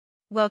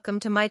Welcome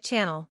to my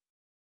channel.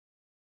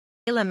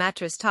 Layla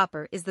Mattress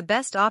Topper is the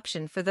best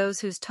option for those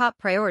whose top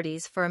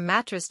priorities for a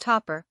mattress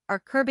topper are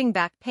curbing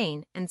back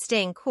pain and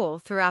staying cool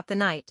throughout the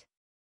night.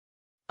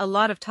 A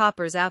lot of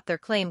toppers out there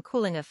claim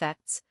cooling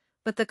effects,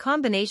 but the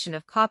combination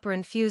of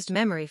copper-infused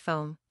memory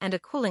foam and a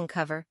cooling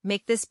cover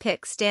make this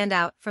pick stand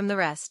out from the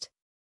rest.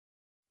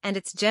 And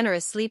its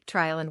generous sleep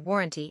trial and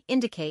warranty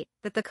indicate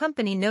that the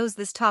company knows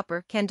this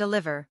topper can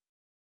deliver.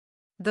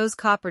 Those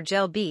copper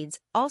gel beads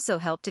also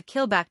help to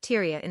kill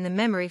bacteria in the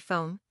memory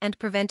foam and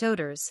prevent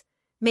odors,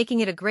 making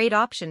it a great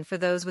option for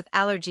those with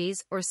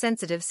allergies or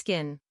sensitive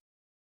skin.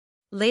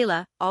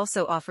 Layla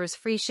also offers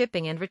free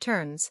shipping and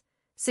returns,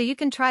 so you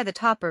can try the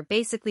topper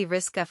basically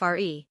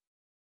risk-free.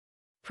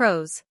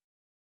 Pros: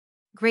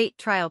 great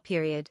trial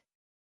period,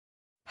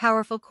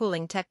 powerful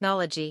cooling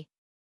technology,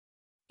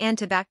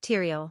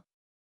 antibacterial,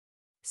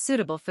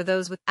 suitable for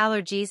those with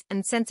allergies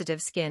and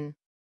sensitive skin,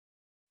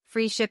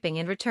 free shipping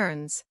and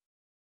returns.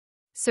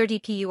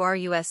 CertiPUR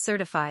US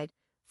certified,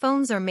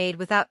 foams are made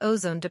without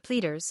ozone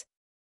depleters.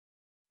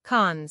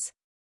 Cons: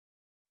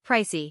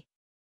 pricey,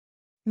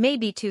 may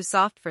be too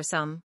soft for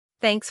some.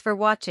 Thanks for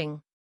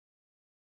watching.